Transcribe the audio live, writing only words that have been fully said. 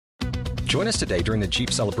Join us today during the Jeep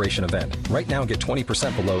Celebration event. Right now, get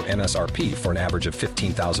 20% below MSRP for an average of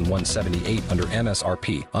 $15,178 under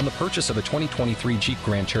MSRP on the purchase of a 2023 Jeep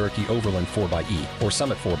Grand Cherokee Overland 4xE or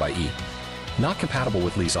Summit 4xE. Not compatible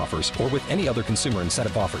with lease offers or with any other consumer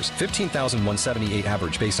incentive offers. $15,178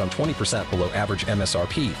 average based on 20% below average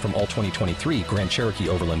MSRP from all 2023 Grand Cherokee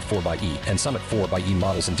Overland 4xE and Summit 4xE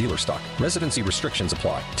models in dealer stock. Residency restrictions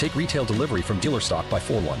apply. Take retail delivery from dealer stock by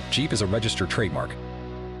 4/1. Jeep is a registered trademark.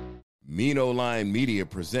 Mino Line Media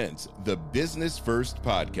presents the Business First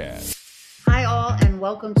Podcast. Hi, all, and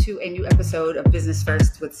welcome to a new episode of Business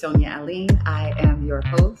First with Sonia Aline. I am your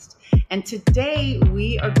host, and today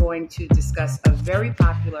we are going to discuss a very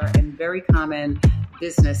popular and very common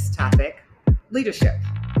business topic, leadership.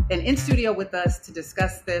 And in studio with us to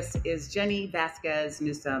discuss this is Jenny Vasquez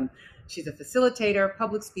Newsom. She's a facilitator,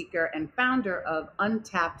 public speaker, and founder of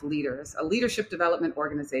Untapped Leaders, a leadership development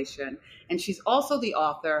organization. And she's also the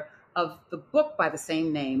author of the book by the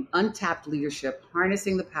same name, Untapped Leadership,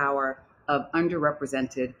 Harnessing the Power of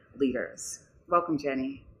Underrepresented Leaders. Welcome,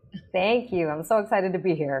 Jenny. Thank you. I'm so excited to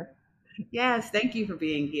be here. Yes, thank you for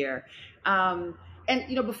being here. And,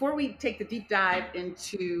 before we take the deep dive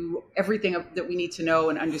into everything that we need to know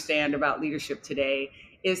and understand about leadership today,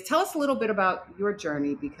 is tell us a little bit about your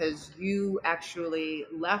journey, because you actually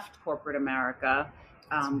left corporate America,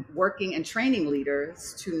 working and training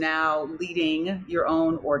leaders, to now leading your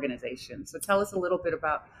own organization. So tell us a little bit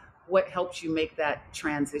about what helped you make that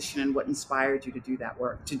transition and what inspired you to do that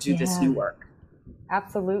work, to do this new work.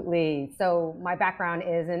 Absolutely. So my background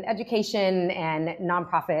is in education and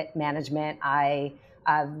nonprofit management.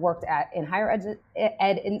 I've worked in higher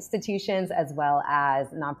ed institutions as well as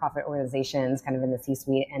nonprofit organizations, kind of in the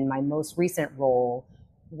C-suite. And my most recent role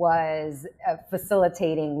was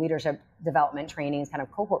facilitating leadership development trainings, kind of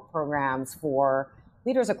cohort programs for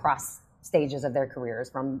leaders across stages of their careers,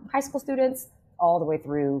 from high school students all the way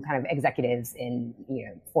through kind of executives in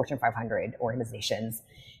Fortune 500 organizations.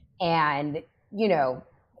 And, to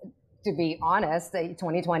be honest,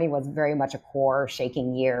 2020 was very much a core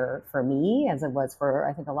shaking year for me, as it was for,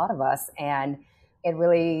 I think, a lot of us. And it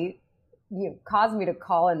really caused me to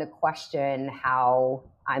call into question how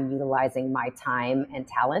I'm utilizing my time and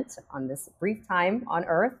talent on this brief time on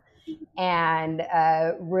Earth, and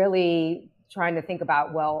really trying to think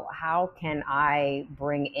about, well, how can I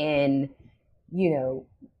bring in,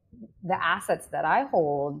 the assets that I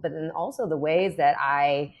hold, but then also the ways that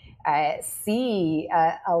I see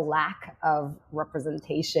a lack of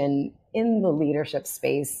representation in the leadership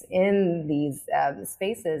space, in these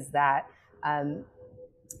spaces that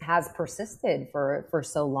has persisted for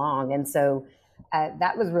so long. And so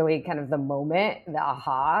that was really kind of the moment, the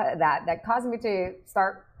aha, that caused me to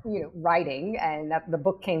start, writing, and that the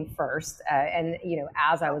book came first. And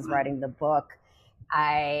as I was writing the book,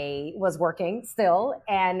 I was working still,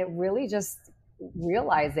 and really just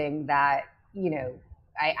realizing that,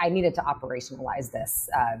 I needed to operationalize this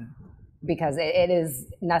because it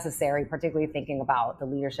is necessary, particularly thinking about the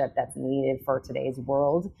leadership that's needed for today's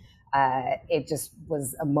world. It just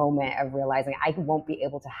was a moment of realizing I won't be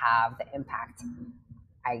able to have the impact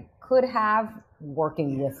I could have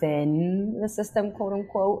working within the system, quote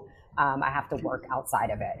unquote. I have to work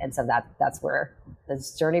outside of it. And so that's where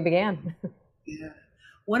this journey began. Yeah.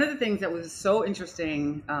 One of the things that was so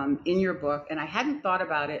interesting in your book, and I hadn't thought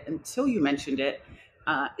about it until you mentioned it,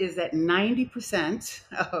 is that 90%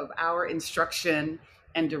 of our instruction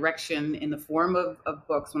and direction in the form of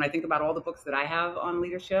books, when I think about all the books that I have on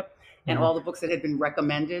leadership and all the books that had been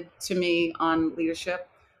recommended to me on leadership,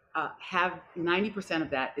 have 90% of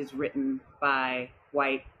that is written by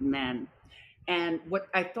white men. And what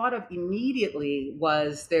I thought of immediately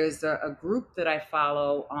was there's a group that I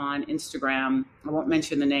follow on Instagram. I won't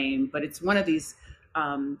mention the name, but it's one of these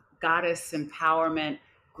goddess empowerment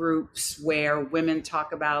groups where women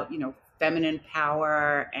talk about, feminine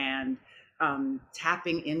power and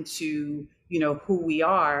tapping into, who we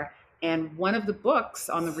are. And one of the books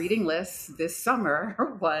on the reading list this summer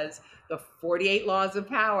was The 48 Laws of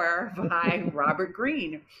Power by Robert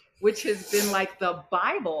Greene, which has been like the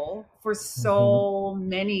Bible for so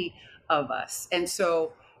many of us. And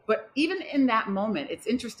so, but even in that moment, it's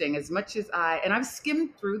interesting, as much as I've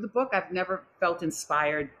skimmed through the book, I've never felt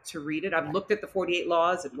inspired to read it. I've looked at the 48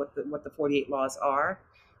 laws and what the 48 laws are.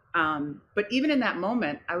 But even in that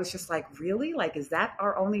moment, I was just like, really? Like, is that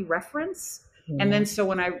our only reference? Mm-hmm. And then, so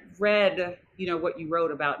when I read, what you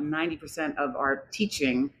wrote about 90% of our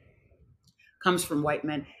teaching comes from white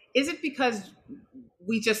men, is it because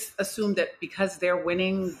we just assume that because they're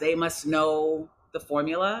winning, they must know the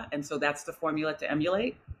formula, and so that's the formula to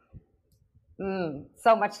emulate?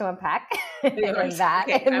 So much to unpack in that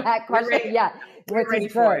Okay, in that question. ready, Yeah, which ready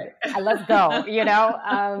is for good. it. Let's go.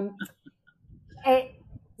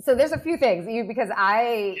 So there's a few things because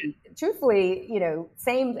I truthfully,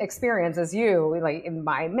 same experience as you, like in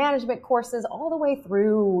my management courses all the way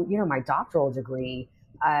through, my doctoral degree,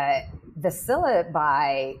 the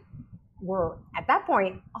syllabi were at that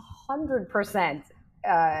point 100%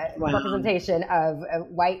 Wow. representation of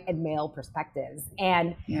white and male perspectives.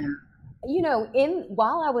 And, Yeah.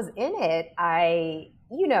 while I was in it, I,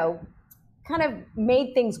 kind of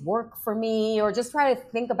made things work for me, or just try to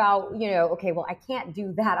think about, okay, well, I can't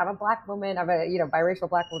do that. I'm a Black woman. I'm a, biracial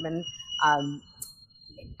Black woman.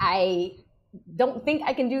 I don't think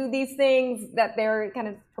I can do these things that they're kind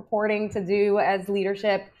of purporting to do as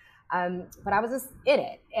leadership. But I was just in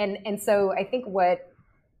it. And so I think what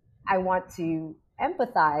I want to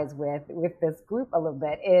empathize with this group a little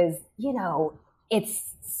bit is,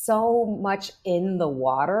 it's so much in the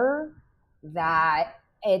water that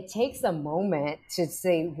it takes a moment to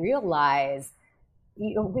realize,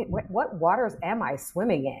 what waters am I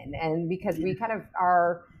swimming in? And because we kind of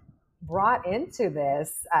are brought into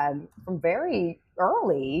this from very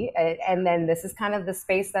early, and then this is kind of the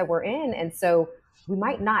space that we're in. And so we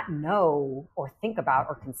might not know or think about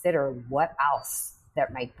or consider what else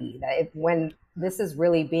there might be, that when this is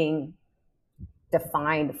really being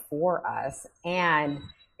defined for us, and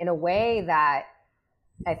in a way that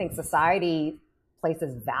I think society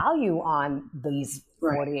places value on these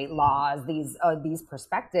 48 laws, these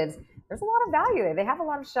perspectives. There's a lot of value there. They have a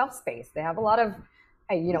lot of shelf space. They have a lot of,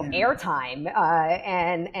 airtime.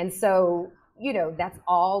 And so, that's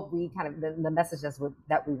all we kind of, the messages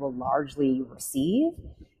that we will largely receive.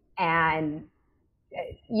 And,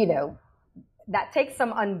 that takes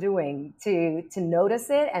some undoing to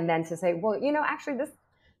notice it, and then to say, well, actually this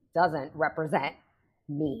doesn't represent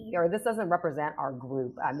me, or this doesn't represent our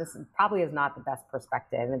group. This probably is not the best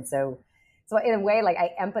perspective. And so in a way, like,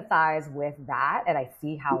 I empathize with that, and I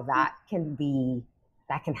see how that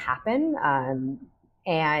can happen.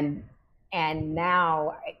 And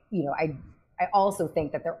now, I also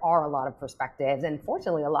think that there are a lot of perspectives, and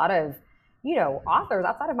fortunately a lot of, authors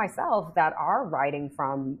outside of myself that are writing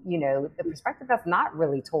from, the perspective that's not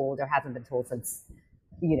really told or hasn't been told since,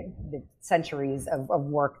 the centuries of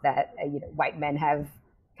work that, white men have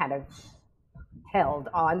kind of held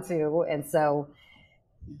onto. And so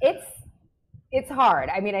it's hard.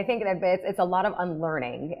 I mean, I think that it's a lot of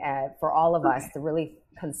unlearning for all of us to really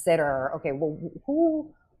consider, okay, well,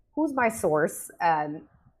 who's my source?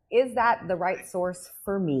 Is that the right source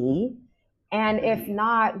for me? And if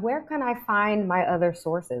not, where can I find my other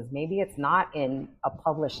sources? Maybe it's not in a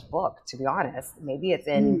published book, to be honest. Maybe it's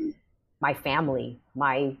in my family,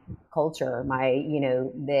 my culture, my,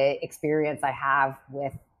 the experience I have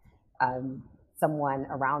with someone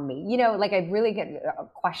around me. Like, I really get a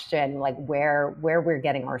question, like, where we're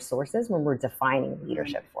getting our sources when we're defining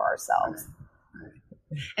leadership for ourselves.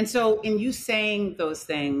 And so in you saying those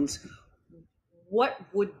things, what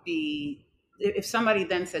would be, if somebody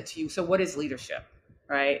then said to you, so what is leadership,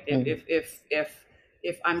 right?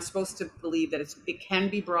 If I'm supposed to believe that it can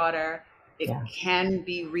be broader, it can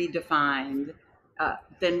be redefined,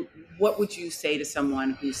 then what would you say to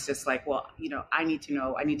someone who's just like, well, I need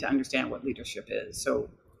to understand what leadership is. So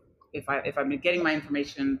if I'm getting my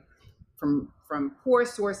information from poor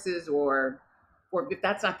sources, or if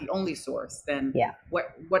that's not the only source, then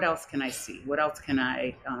what else can I see? What else can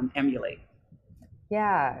I emulate?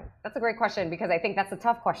 Yeah, that's a great question, because I think that's a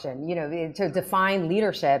tough question. To define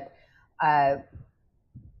leadership,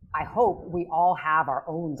 I hope we all have our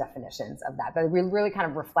own definitions of that we really kind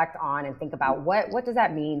of reflect on and think about what does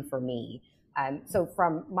that mean for me? So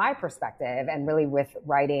from my perspective, and really with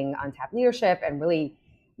writing Untapped Leadership, and really,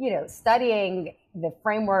 studying the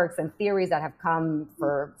frameworks and theories that have come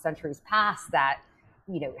for centuries past that,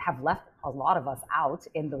 have left a lot of us out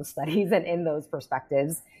in those studies and in those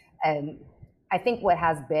perspectives. And I think what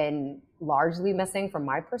has been largely missing from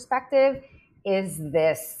my perspective is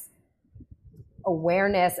this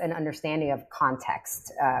awareness and understanding of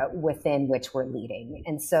context within which we're leading.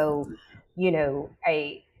 And so,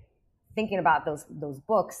 thinking about those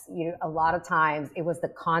books, a lot of times it was the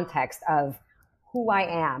context of who I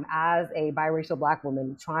am as a biracial Black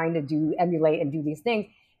woman trying to emulate and do these things.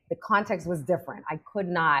 The context was different. I could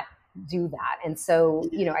not do that. And so,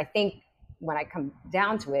 I think when I come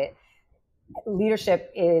down to it,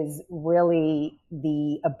 leadership is really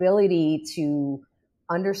the ability to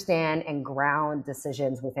understand and ground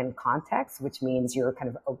decisions within context, which means you're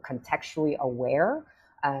kind of contextually aware,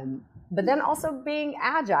 but then also being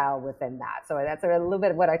agile within that. So that's a little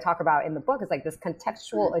bit of what I talk about in the book, is like this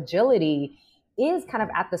contextual agility is kind of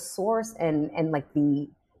at the source and like the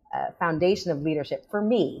foundation of leadership for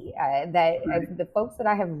me, the folks that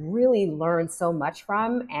I have really learned so much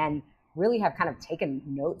from and really have kind of taken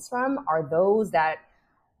notes from are those that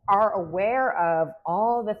are aware of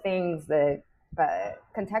all the things, the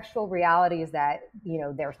contextual realities that,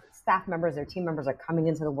 their staff members, their team members are coming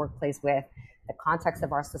into the workplace with, the context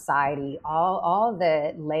of our society, all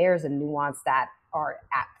the layers and nuance that are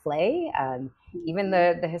at play, even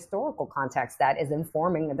the historical context that is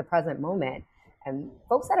informing the present moment. And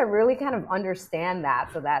folks that really kind of understand that,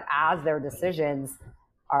 so that as their decisions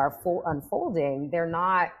are unfolding, they're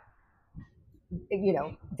not,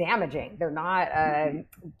 damaging. They're not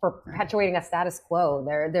perpetuating a status quo.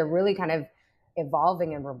 They're really kind of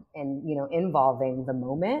evolving and involving the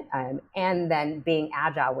moment, and then being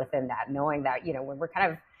agile within that, knowing that when we're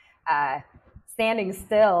kind of standing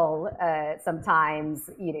still, sometimes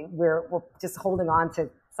we're just holding on to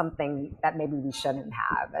something that maybe we shouldn't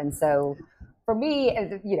have. And so for me,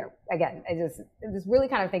 again, I just really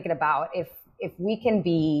kind of thinking about if we can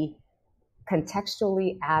be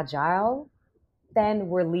contextually agile, then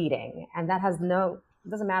we're leading, and that has it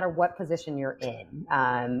doesn't matter what position you're in.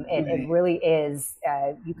 It really is,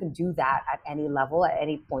 you can do that at any level, at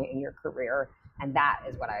any point in your career. And that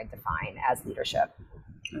is what I define as leadership.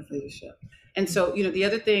 And so, the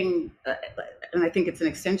other thing, and I think it's an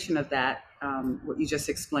extension of that, what you just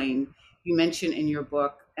explained, you mentioned in your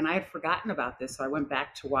book, and I had forgotten about this, so I went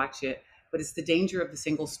back to watch it, but it's The Danger of the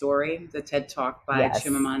Single Story, the TED Talk by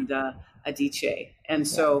Chimamanda Adichie. And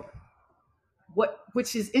so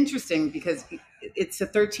which is interesting because it's a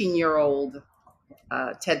 13-year-old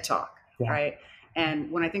TED Talk, right? And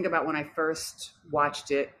when I think about when I first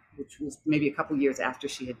watched it, which was maybe a couple years after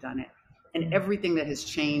she had done it, and everything that has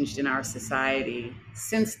changed in our society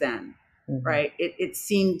since then, right? It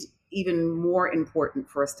seemed even more important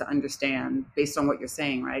for us to understand, based on what you're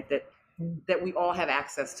saying, right? That we all have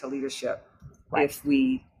access to leadership if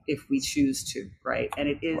we choose to, right? And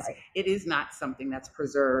it is not something that's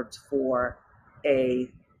preserved for a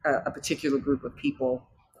particular group of people.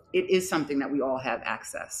 It is something that we all have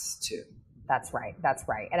access to. That's right.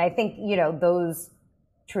 And I think, those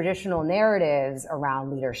traditional narratives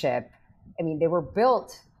around leadership, I mean, they were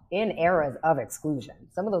built in eras of exclusion.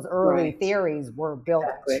 Some of those early theories were built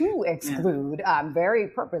to exclude, very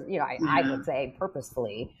I would say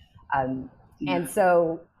purposefully. And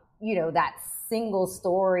so, that single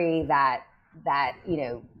story, that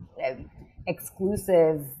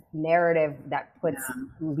exclusive narrative that puts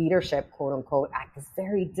leadership, quote unquote, at this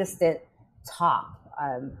very distant top.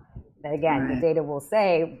 Again, the data will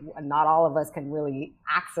say not all of us can really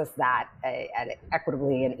access that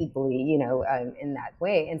equitably and equally, in that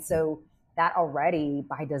way. And so that already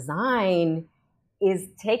by design is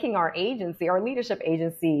taking our agency, our leadership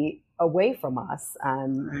agency, away from us,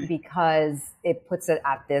 because it puts it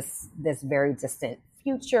at this very distant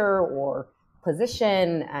future or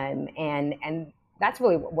position, and that's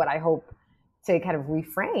really what I hope to kind of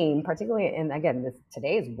reframe, particularly in, again,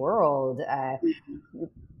 today's world.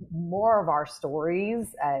 More of our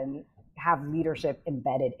stories have leadership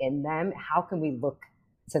embedded in them. How can we look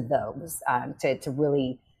to those to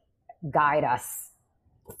really guide us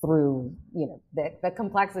through, the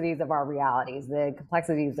complexities of our realities, the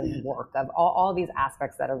complexities of work, of all these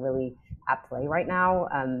aspects that are really at play right now?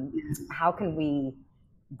 How can we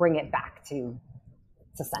bring it back to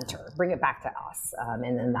center, bring it back to us,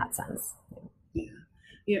 and in that sense?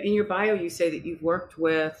 In your bio, you say that you've worked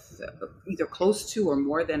with either close to or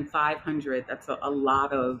more than 500. That's a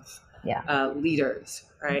lot of leaders,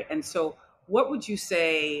 right? And so what would you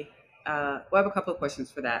say, I have a couple of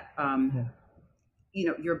questions for that.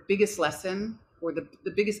 Your biggest lesson, or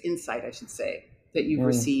the biggest insight, I should say, that you've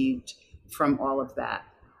received from all of that.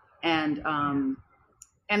 And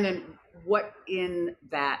then what in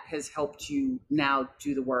that has helped you now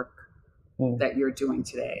do the work that you're doing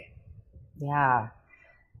today? Yeah.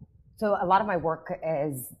 So a lot of my work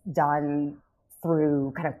is done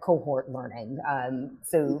through kind of cohort learning.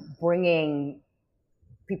 So bringing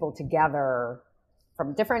people together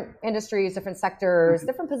from different industries, different sectors,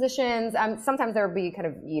 different positions. Sometimes there will be kind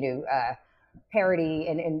of, parity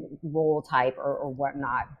in role type or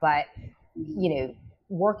whatnot, but,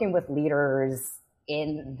 working with leaders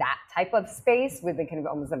in that type of space with the kind of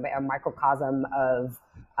almost a microcosm of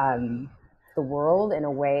the world in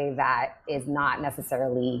a way that is not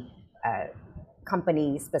necessarily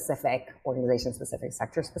company specific, organization specific,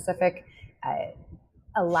 sector specific,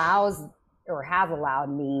 allows or has allowed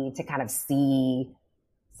me to kind of see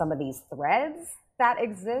some of these threads that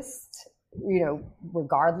exist,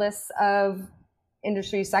 regardless of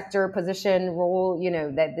industry, sector, position, role,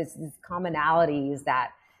 that this commonalities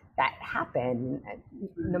that happen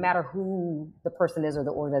no matter who the person is or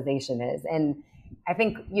the organization is. And I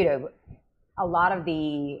think, a lot of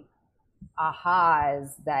the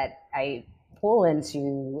ahas that I pull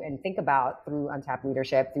into and think about through Untapped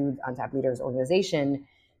Leadership, through Untapped Leaders organization,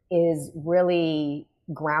 is really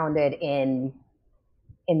grounded in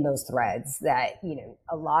those threads that,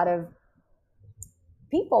 a lot of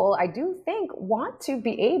people, I do think, want to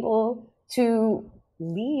be able to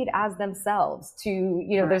lead as themselves, to,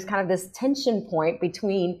 there's kind of this tension point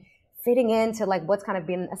between fitting into like what's kind of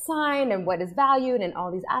been assigned and what is valued and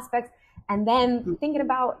all these aspects. And then thinking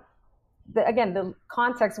about the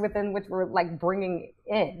context within which we're like bringing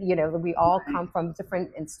in, we all come from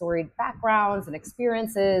different and storied backgrounds and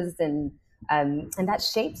experiences, and that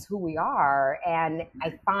shapes who we are. And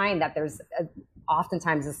I find that there's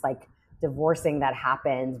oftentimes this like divorcing that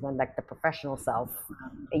happens when like the professional self,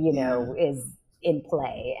 is in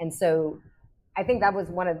play. And so I think that was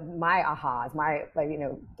one of my ahas,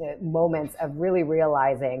 the moments of really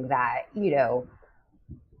realizing that,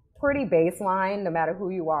 pretty baseline, no matter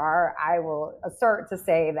who you are, I will assert to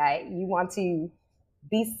say that you want to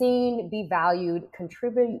be seen, be valued,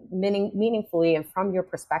 contribute meaningfully and from your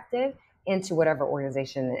perspective into whatever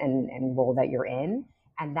organization and role that you're in.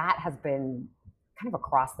 And that has been kind of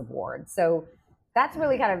across the board. So that's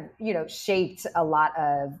really kind of, shaped a lot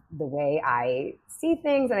of the way I see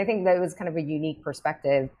things. And I think that it was kind of a unique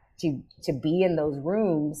perspective to be in those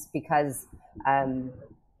rooms because,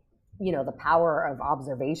 the power of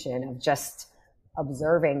observation, of just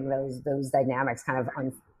observing those dynamics kind of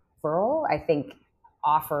unfurl, I think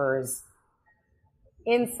offers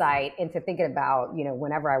insight into thinking about,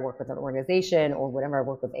 whenever I work with an organization or whenever I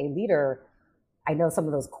work with a leader, I know some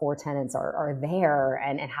of those core tenets are there,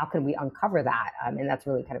 and how can we uncover that? And that's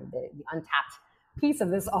really kind of the untapped piece of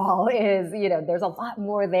this all is, there's a lot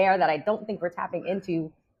more there that I don't think we're tapping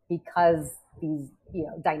into because these,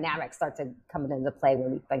 dynamics start to come into play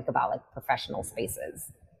when we think about like professional spaces.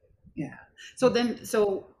 Yeah. So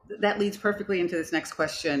that leads perfectly into this next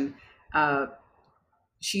question.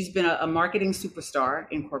 She's been a marketing superstar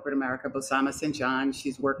in corporate America, Bosama St. John.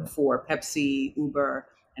 She's worked for Pepsi, Uber,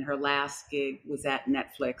 and her last gig was at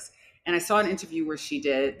Netflix. And I saw an interview where she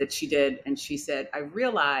did, and she said, I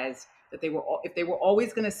realized that if they were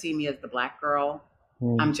always going to see me as the Black girl,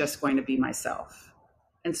 I'm just going to be myself.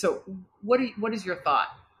 And so what is your thought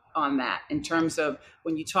on that in terms of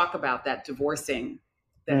when you talk about that divorcing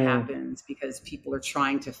that happens because people are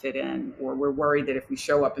trying to fit in, or we're worried that if we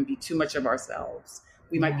show up and be too much of ourselves,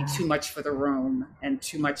 we might be too much for the room and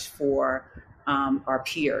too much for our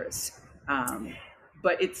peers.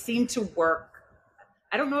 But it seemed to work.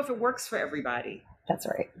 I don't know if it works for everybody. That's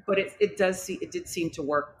right. But it did seem to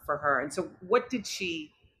work for her. And so what did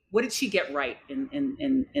she get right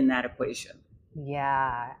in that equation?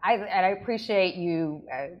 Yeah, I appreciate you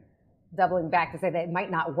doubling back to say that it might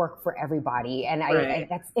not work for everybody, and I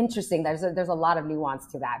that's interesting. There's a lot of nuance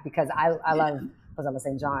to that because I love Bosama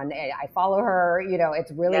St. John. I follow her.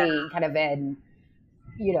 It's really kind of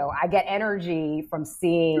I get energy from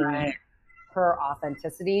seeing her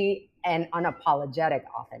authenticity and unapologetic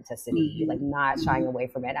authenticity, like not shying away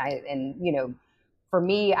from it. For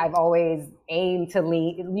me, I've always aimed to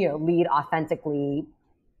lead authentically,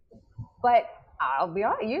 but I'll be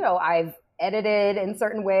honest, I've edited in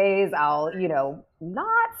certain ways. I'll,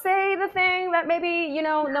 not say the thing that maybe,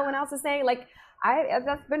 no one else is saying. Like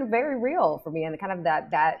that's been very real for me. And kind of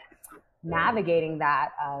that navigating that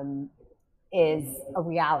is a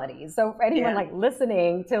reality. So for anyone like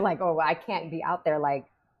listening to like, oh, I can't be out there like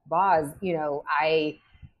Boz, I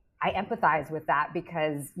empathize with that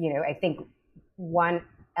because, I think one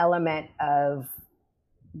element of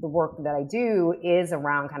the work that I do is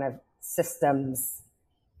around kind of systems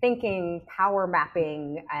thinking, power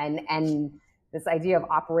mapping, and this idea of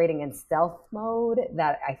operating in stealth mode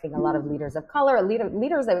that I think a lot of leaders of color,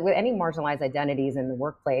 leaders with any marginalized identities in the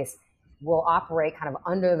workplace will operate kind of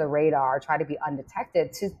under the radar, try to be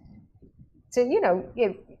undetected to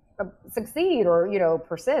succeed or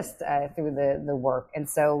persist through the work. And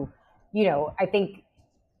so, I think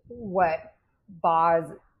what Boz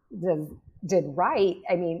did right.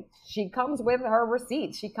 I mean, she comes with her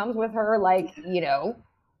receipts. She comes with her,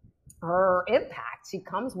 her impact. She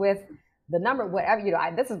comes with the number, whatever,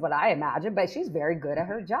 this is what I imagine, but she's very good at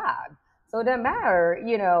her job. So it doesn't matter,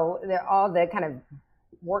 all the kind of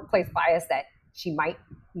workplace bias that she might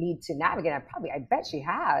need to navigate. I bet she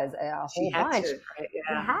has a whole bunch. She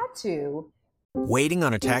had to. Waiting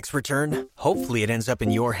on a tax return? Hopefully it ends up in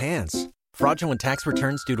your hands. Fraudulent tax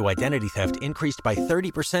returns due to identity theft increased by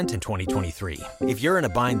 30% in 2023. If you're in a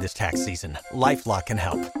bind this tax season, LifeLock can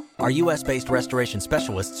help. Our U.S.-based restoration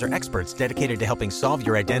specialists are experts dedicated to helping solve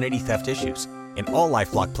your identity theft issues. And all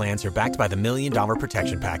LifeLock plans are backed by the $1 Million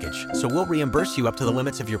Protection Package. So we'll reimburse you up to the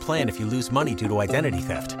limits of your plan if you lose money due to identity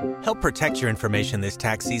theft. Help protect your information this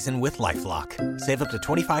tax season with LifeLock. Save up to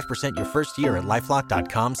 25% your first year at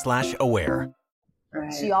LifeLock.com/aware.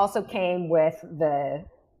 Right. She also came with the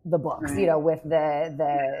books, right. With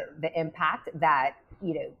the impact that,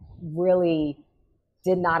 really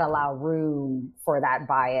did not allow room for that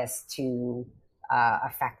bias to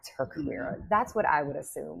affect her career. Mm-hmm. That's what I would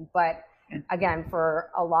assume. But again, for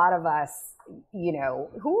a lot of us,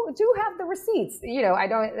 who do have the receipts, I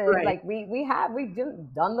don't right. we've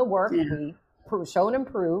done the work, we shown and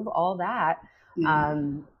prove all that.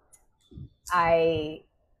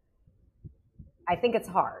 I think it's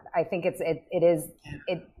hard. I think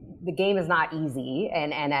the game is not easy.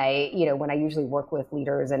 And I, when I usually work with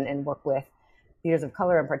leaders and work with leaders of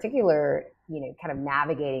color in particular, kind of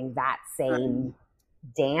navigating that same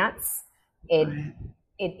dance, it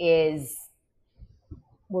is,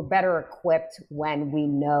 we're better equipped when we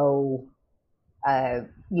know,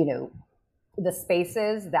 the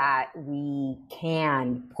spaces that we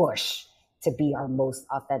can push to be our most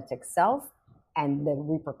authentic self. And the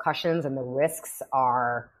repercussions and the risks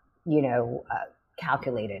are,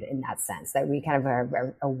 calculated in that sense, that we kind of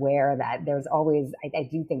are aware that there's always, I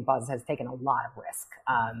do think Buzz has taken a lot of risk.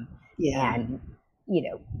 And,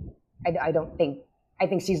 I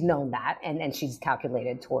think she's known that and she's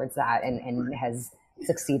calculated towards that and has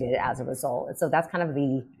succeeded as a result. And so that's kind of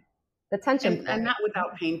the tension point. And not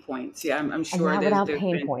without pain points. Yeah, I'm sure. And not without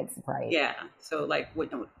pain points, right? Yeah. So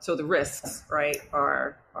so the risks, right,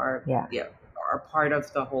 are part of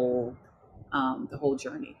the whole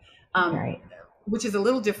journey, right. Which is a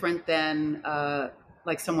little different than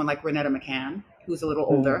someone like Renetta McCann, who's a little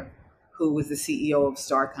older, who was the CEO of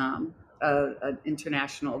Starcom, an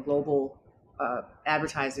international global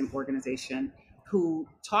advertising organization, who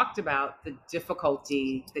talked about the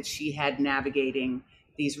difficulty that she had navigating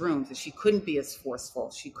these rooms, that she couldn't be as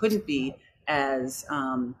forceful, she couldn't be as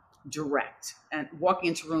direct, and walking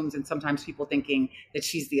into rooms and sometimes people thinking that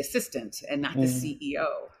she's the assistant and not the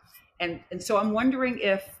CEO. And so I'm wondering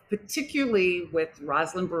if, particularly with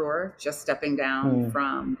Rosalind Brewer just stepping down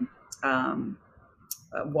from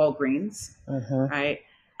Walgreens, right,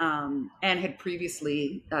 and had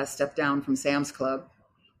previously stepped down from Sam's Club,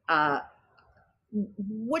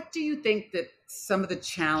 what do you think that some of the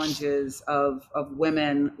challenges of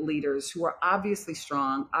women leaders who are obviously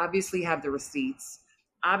strong, obviously have the receipts,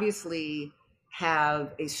 obviously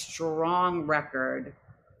have a strong record,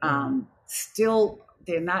 still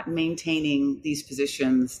they're not maintaining these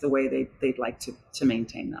positions the way they'd like to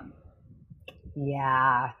maintain them?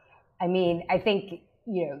 Yeah. I mean, I think,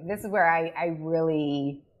 this is where I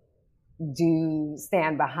really do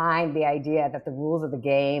stand behind the idea that the rules of the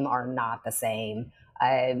game are not the same.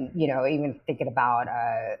 Even thinking about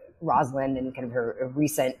Rosalind and kind of her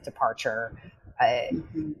recent departure, I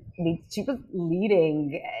mean, she was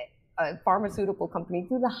leading a pharmaceutical company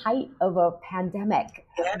through the height of a pandemic,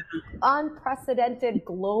 unprecedented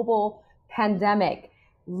global pandemic,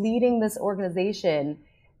 leading this organization.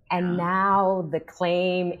 And now the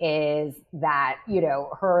claim is that,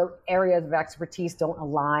 her areas of expertise don't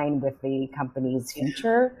align with the company's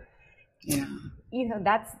future. Yeah.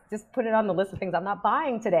 That's just put it on the list of things I'm not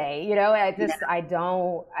buying today. I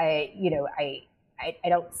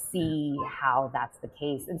don't see how that's the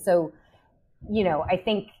case. And so, I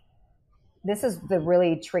think this is the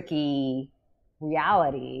really tricky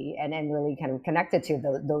reality and really kind of connected to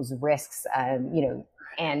those risks,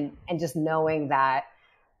 and just knowing that,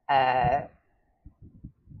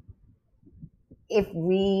 if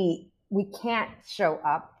we can't show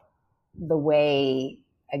up the way,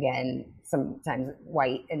 again, sometimes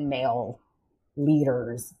white and male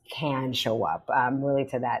leaders can show up, really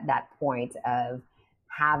to that point of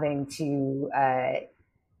having to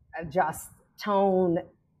adjust tone,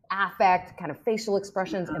 affect, kind of facial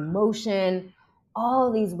expressions, emotion,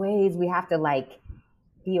 all these ways we have to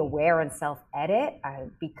be aware and self-edit,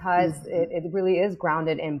 because it really is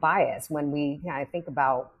grounded in bias. When we kind of think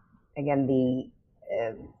about, again,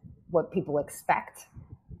 what people expect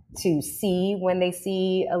to see when they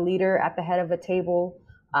see a leader at the head of a table.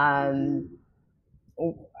 As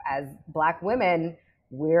Black women,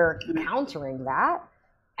 we're countering that,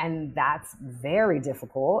 and that's very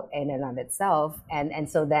difficult in and of itself. And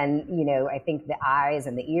so then, I think the eyes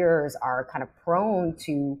and the ears are kind of prone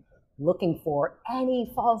to looking for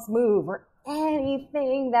any false move or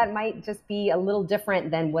anything that might just be a little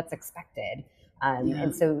different than what's expected.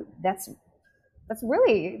 And so that's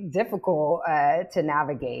really difficult to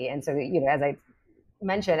navigate. And so, as I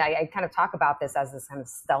mentioned, I kind of talk about this as this kind of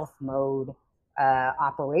stealth mode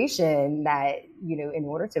operation that, in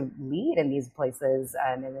order to lead in these places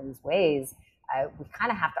and in these ways, we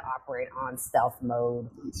kind of have to operate on stealth mode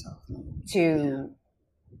to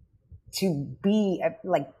be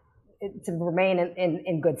to remain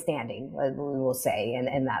in good standing, we'll say,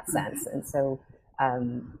 in that sense. And so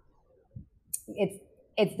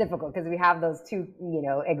it's difficult because we have those two,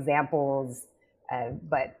 examples,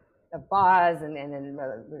 but Boz and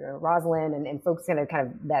Rosalind and folks kind of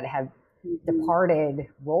that have departed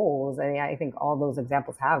roles. I mean, I think all those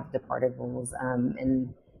examples have departed roles,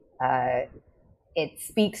 and it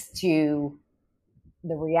speaks to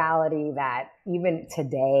the reality that even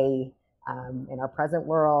today, in our present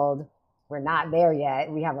world, we're not there yet.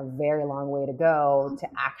 We have a very long way to go to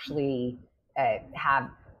actually have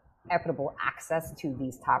equitable access to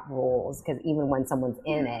these top roles, because even when someone's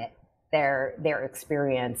in it, their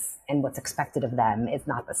experience and what's expected of them is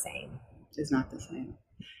not the same. Is not the same.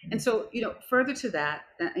 And so, further to that,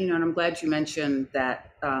 and I'm glad you mentioned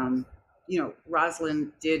that,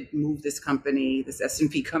 Rosalind did move this company, this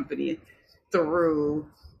S&P company, through,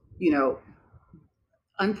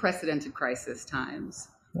 unprecedented crisis times.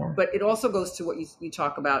 Yeah. But it also goes to what you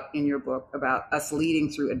talk about in your book about us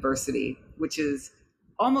leading through adversity, which is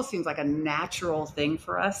almost seems like a natural thing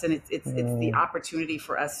for us. And it's the opportunity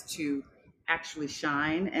for us to actually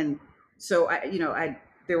shine. And so,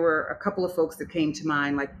 there were a couple of folks that came to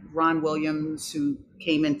mind, like Ron Williams, who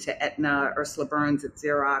came into Aetna, Ursula Burns at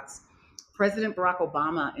Xerox, President Barack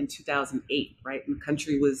Obama in 2008, right? And the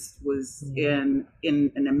country was in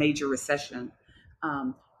a major recession.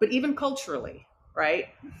 But even culturally, right?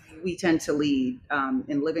 We tend to lead.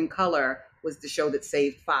 In Living Color was the show that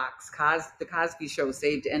saved Fox. The Cosby Show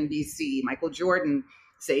saved NBC. Michael Jordan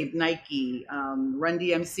saved Nike. Run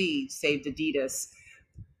DMC saved Adidas.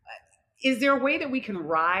 Is there a way that we can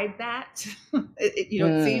ride that? It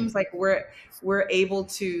seems like we're able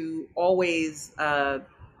to always,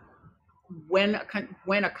 when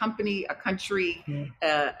a company, a country,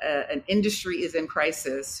 an industry is in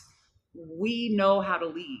crisis, we know how to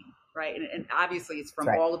lead, right? And obviously it's from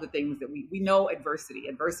all of the things that we know adversity.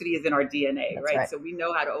 Adversity is in our DNA, right? So we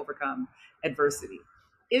know how to overcome adversity.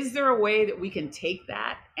 Is there a way that we can take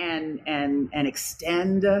that and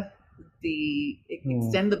extend the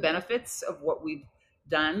benefits of what we've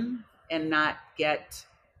done and not get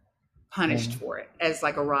punished for it, as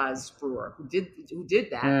like a Roz Brewer who did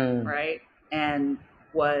that, right? And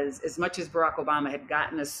was, as much as Barack Obama had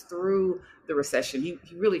gotten us through the recession, he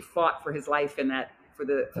really fought for his life in that for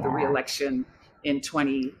the re-election in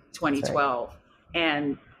 2012.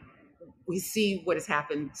 And we see what has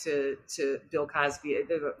happened to Bill Cosby.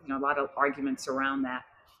 There's a lot of arguments around that,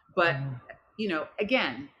 but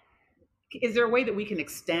again, is there a way that we can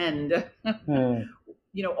extend,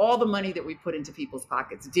 all the money that we put into people's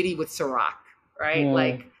pockets? Diddy with Ciroc,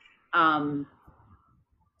 right? And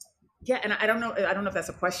I don't know if that's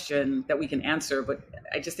a question that we can answer, but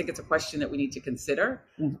I just think it's a question that we need to consider.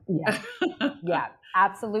 Yeah,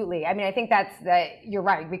 absolutely. I mean, I think that you're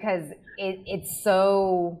right, because it's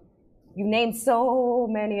so, you named so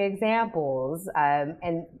many examples,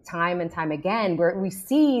 and time again, where we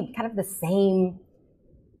see kind of the same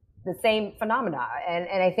phenomena.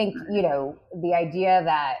 And I think, the idea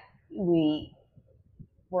that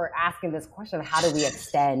we're asking this question of how do we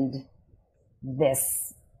extend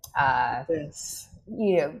this,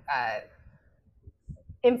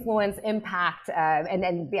 influence, impact, and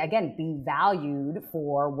then again, be valued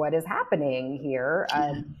for what is happening here.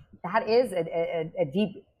 That is a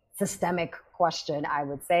deep systemic question, I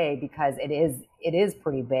would say, because it is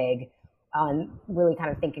pretty big on really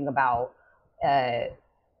kind of thinking about,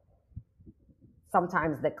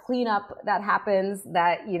 sometimes the cleanup that happens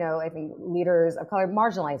that, I think leaders of color,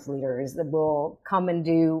 marginalized leaders, that will come and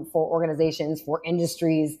do for organizations, for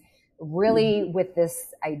industries, really with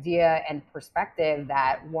this idea and perspective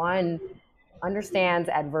that one understands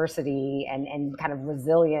adversity and kind of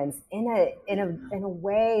resilience in a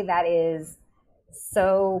way that is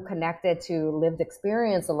so connected to lived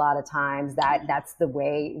experience a lot of times, that's the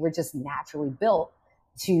way we're just naturally built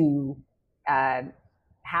to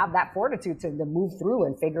have that fortitude to move through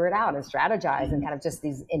and figure it out and strategize, and kind of just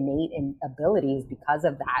these innate abilities because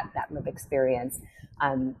of that lived experience.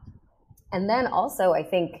 And then also, I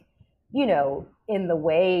think, in the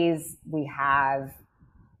ways we have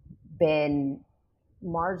been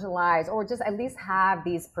marginalized, or just at least have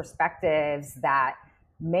these perspectives that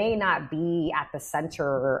may not be at the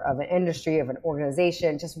center of an industry, of an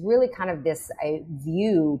organization, just really kind of this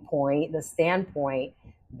viewpoint, the standpoint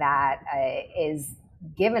that is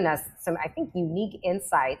given us some, I think, unique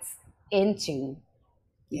insights into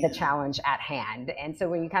the challenge at hand. And so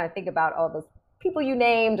when you kind of think about all those people you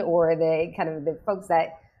named, or the kind of the folks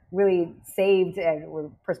that really saved,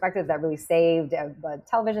 or perspectives that really saved a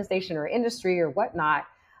television station or industry or whatnot,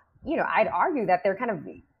 I'd argue that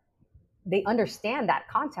they understand that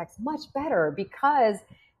context much better, because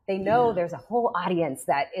they know there's a whole audience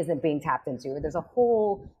that isn't being tapped into, or there's a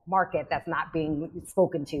whole market that's not being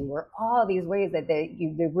spoken to, or all these ways that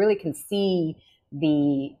they really can see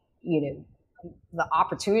the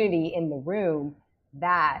opportunity in the room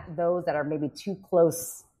that those that are maybe too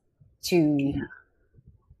close to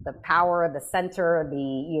the power, the center,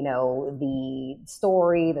 the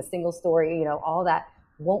story, the single story, all that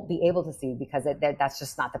won't be able to see, because that's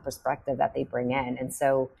just not the perspective that they bring in. And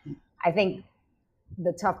so I think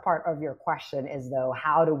the tough part of your question is, though,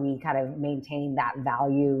 how do we kind of maintain that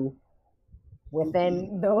value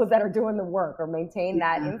within those that are doing the work, or maintain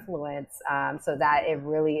that influence, so that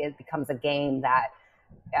it becomes a game that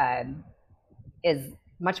is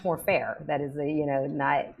much more fair. That is,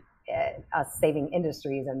 not us saving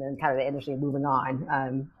industries and then kind of the industry moving on,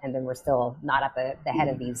 and then we're still not at the head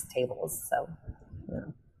of these tables. So,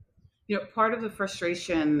 part of the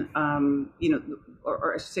frustration,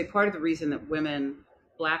 or I should say, part of the reason that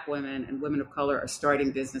Black women and women of color are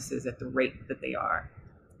starting businesses at the rate that they are,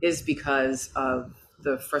 is because of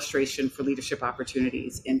the frustration for leadership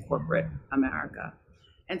opportunities in corporate America.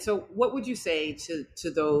 And so what would you say to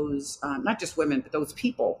those, not just women, but those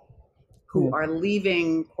people who are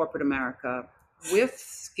leaving corporate America with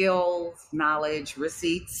skills, knowledge,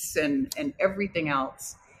 receipts, and everything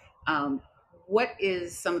else? What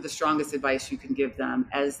is some of the strongest advice you can give them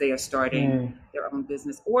as they are starting their own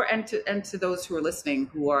business, and to those who are listening,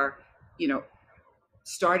 who are,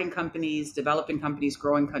 starting companies, developing companies,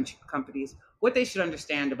 growing companies, what they should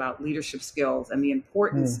understand about leadership skills and the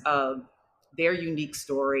importance of their unique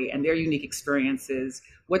story and their unique experiences,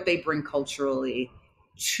 what they bring culturally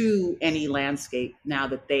to any landscape now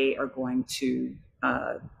that they are going to,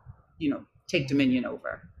 take dominion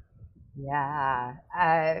over. Yeah.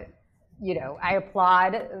 I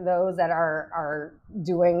applaud those that are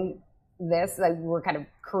doing this. Like, we're kind of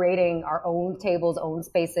creating our own tables, own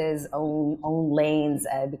spaces, own lanes,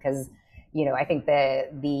 because, I think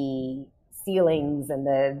the ceilings and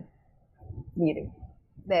the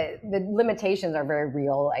limitations are very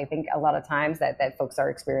real. I think a lot of times that folks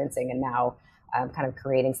are experiencing, and now kind of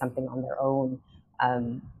creating something on their own.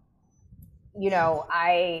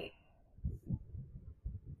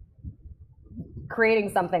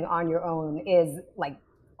 Creating something on your own is like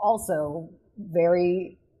also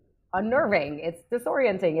very unnerving. It's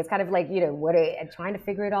disorienting. It's kind of like, trying to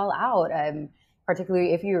figure it all out.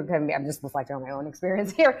 Particularly if you're I'm just reflecting on my own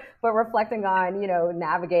experience here, but reflecting on,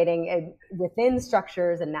 navigating within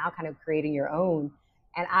structures and now kind of creating your own.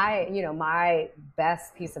 And my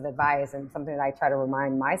best piece of advice, and something that I try to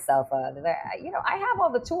remind myself of, that, I have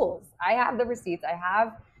all the tools. I have the receipts.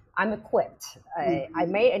 I'm equipped. I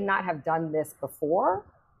may not have done this before,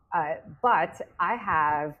 but I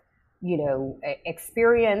have,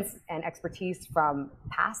 experience and expertise from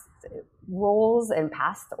past roles and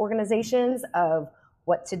past organizations of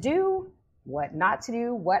what to do, what not to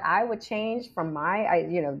do, what I would change from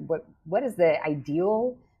what is the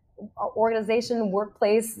ideal organization,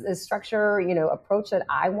 workplace structure, approach that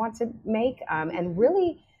I want to make, and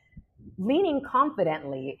really leaning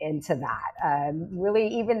confidently into that. Really,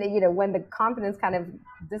 even, when the confidence kind of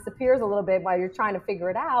disappears a little bit while you're trying to figure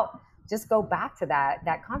it out, just go back to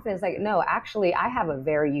that confidence. Like, no, actually, I have a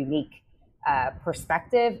very unique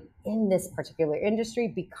perspective in this particular industry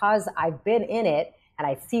because I've been in it and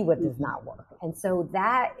I see what does not work. And so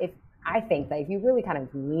I think that if you really kind of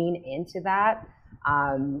lean into that,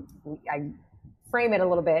 I frame it a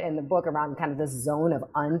little bit in the book around kind of this zone of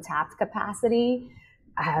untapped capacity.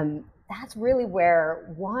 That's really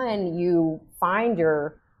where, one, you find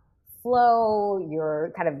your flow,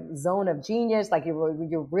 your kind of zone of genius, like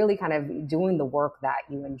you're really kind of doing the work that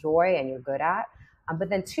you enjoy and you're good at. But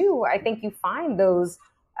then two, I think you find those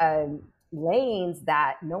lanes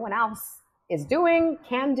that no one else is doing,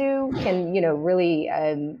 can really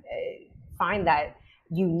find that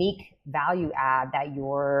unique value add that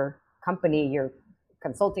your company, your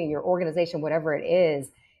consulting, your organization, whatever it is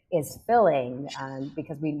filling,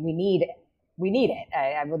 because we need it.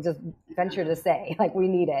 I will just venture to say, like, we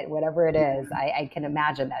need it, whatever it is. I can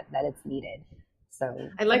imagine that it's needed. So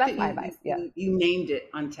I like that's that my advice. You named it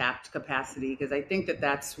untapped capacity, because I think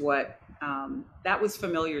that's what that was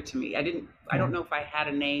familiar to me. I don't know if I had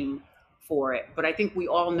a name for it, but I think we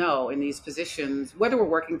all know in these positions, whether we're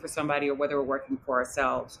working for somebody or whether we're working for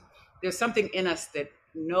ourselves, there's something in us that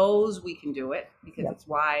knows we can do it, because it's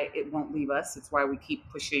why it won't leave us. It's why we keep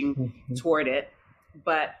pushing toward it.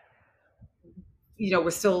 But,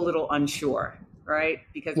 we're still a little unsure, right?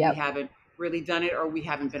 Because we haven't really done it, or we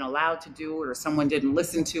haven't been allowed to do it, or someone didn't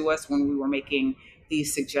listen to us when we were making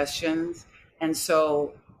these suggestions. And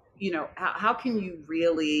so, how can you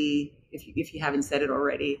really, if you haven't said it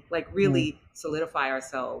already, like really solidify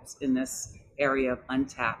ourselves in this area of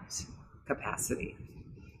untapped capacity?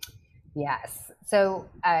 Yes. So,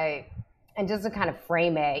 and just to kind of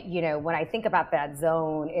frame it, when I think about that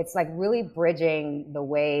zone, it's like really bridging the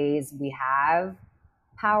ways we have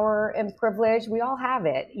power and privilege. We all have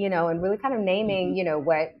it, and really kind of naming,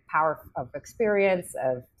 what power of experience,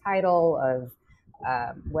 of title, of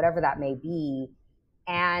whatever that may be,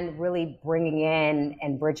 and really bringing in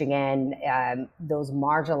and bridging in those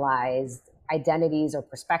marginalized identities or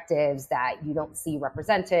perspectives that you don't see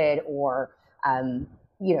represented, or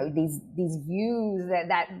these views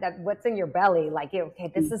that what's in your belly, like,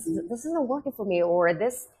 okay, this isn't working for me, or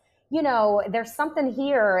this, there's something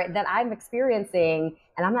here that I'm experiencing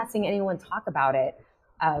and I'm not seeing anyone talk about it.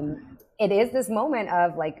 It is this moment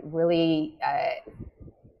of like really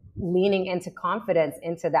leaning into confidence,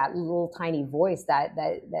 into that little tiny voice that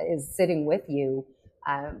is sitting with you.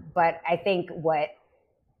 But I think what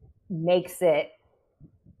makes it,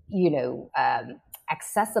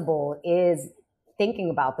 accessible is thinking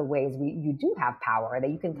about the ways you do have power, that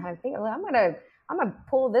you can kind of think, well, I'm gonna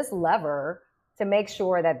pull this lever to make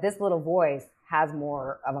sure that this little voice has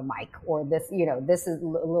more of a mic, or this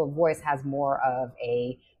little voice has more of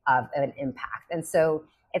an impact. And so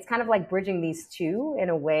it's kind of like bridging these two in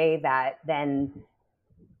a way that then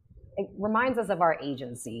it reminds us of our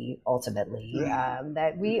agency ultimately,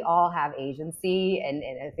 that we all have agency, and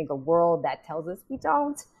I think a world that tells us we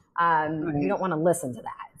don't. We don't want to listen to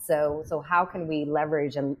that. So how can we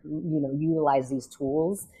leverage and utilize these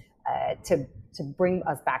tools to bring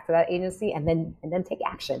us back to that agency, and then take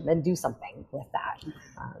action, then do something with that.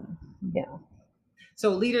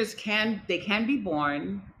 So leaders can be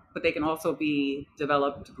born, but they can also be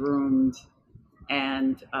developed, groomed,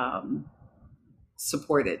 and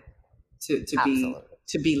supported to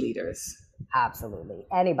be leaders. Absolutely,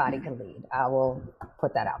 anybody can lead. I will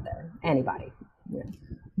put that out there. Anybody. Yeah.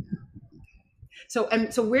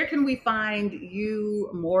 So where can we find you,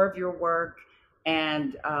 more of your work,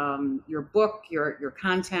 and your book, your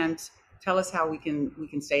content? Tell us how we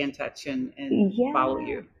can stay in touch and follow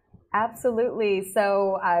you. Absolutely.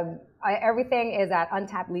 So everything is at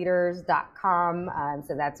untappedleaders.com.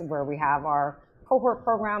 So that's where we have our cohort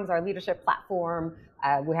programs, our leadership platform.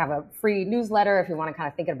 We have a free newsletter if you want to kind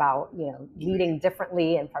of think about, leading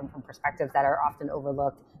differently and from perspectives that are often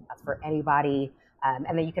overlooked. That's for anybody.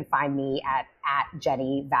 And then you can find me at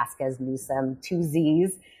Jenny Vasquez Newsome, 2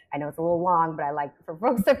 Z's. I know it's a little long, but I like for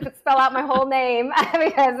folks to spell out my whole name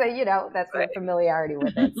because, that's the familiarity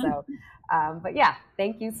with it. So, but yeah,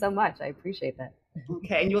 thank you so much. I appreciate that.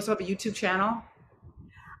 Okay. And you also have a YouTube channel?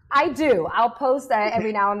 I do. I'll post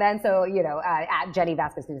every now and then. So, at Jenny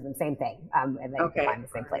Vasquez Newsome, same thing. And then you can find the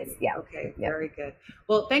same place. Yeah. Okay. Very good.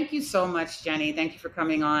 Well, thank you so much, Jenny. Thank you for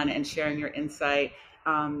coming on and sharing your insight.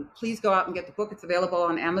 Please go out and get the book. It's available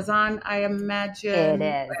on Amazon, I imagine.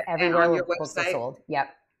 It is. Everywhere on your books are sold. Yep.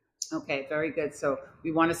 Okay, very good. So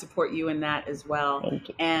we want to support you in that as well. Thank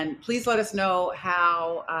you. And please let us know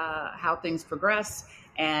how things progress,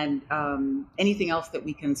 and anything else that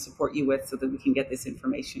we can support you with, so that we can get this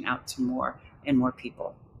information out to more and more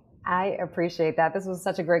people. I appreciate that. This was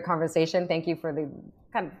such a great conversation. Thank you for the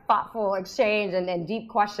kind of thoughtful exchange and deep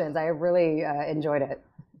questions. I really enjoyed it.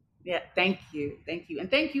 Yeah, thank you. And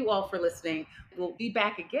thank you all for listening. We'll be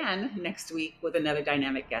back again next week with another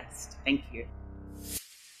dynamic guest. Thank you.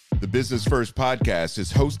 The Business First podcast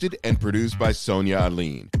is hosted and produced by Sonia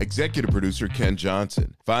Aline. Executive producer Ken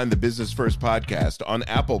Johnson. Find the Business First podcast on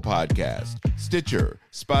Apple Podcast, Stitcher,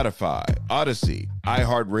 Spotify, Odyssey,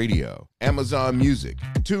 iHeartRadio, Amazon Music,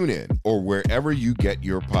 TuneIn, or wherever you get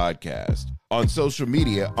your podcast. On social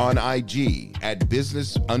media on IG at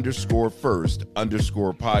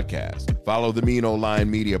business_first_podcast. Follow the Mean Old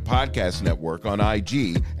Line Media Podcast Network on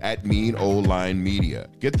IG at Mean Old Line Media.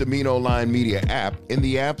 Get the Mean Old Line Media app in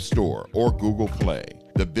the App Store or Google Play.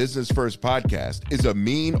 The Business First Podcast is a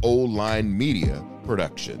Mean Old Line Media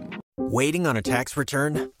production. Waiting on a tax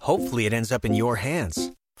return? Hopefully it ends up in your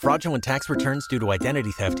hands. Fraudulent tax returns due to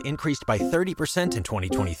identity theft increased by 30% in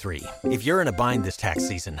 2023. If you're in a bind this tax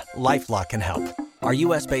season, LifeLock can help. Our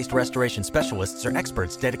U.S.-based restoration specialists are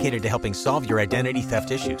experts dedicated to helping solve your identity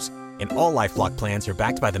theft issues. And all LifeLock plans are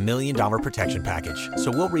backed by the $1 Million Protection Package.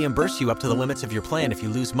 So we'll reimburse you up to the limits of your plan if you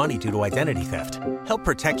lose money due to identity theft. Help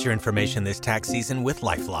protect your information this tax season with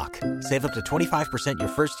LifeLock. Save up to 25% your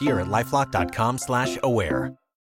first year at LifeLock.com/aware.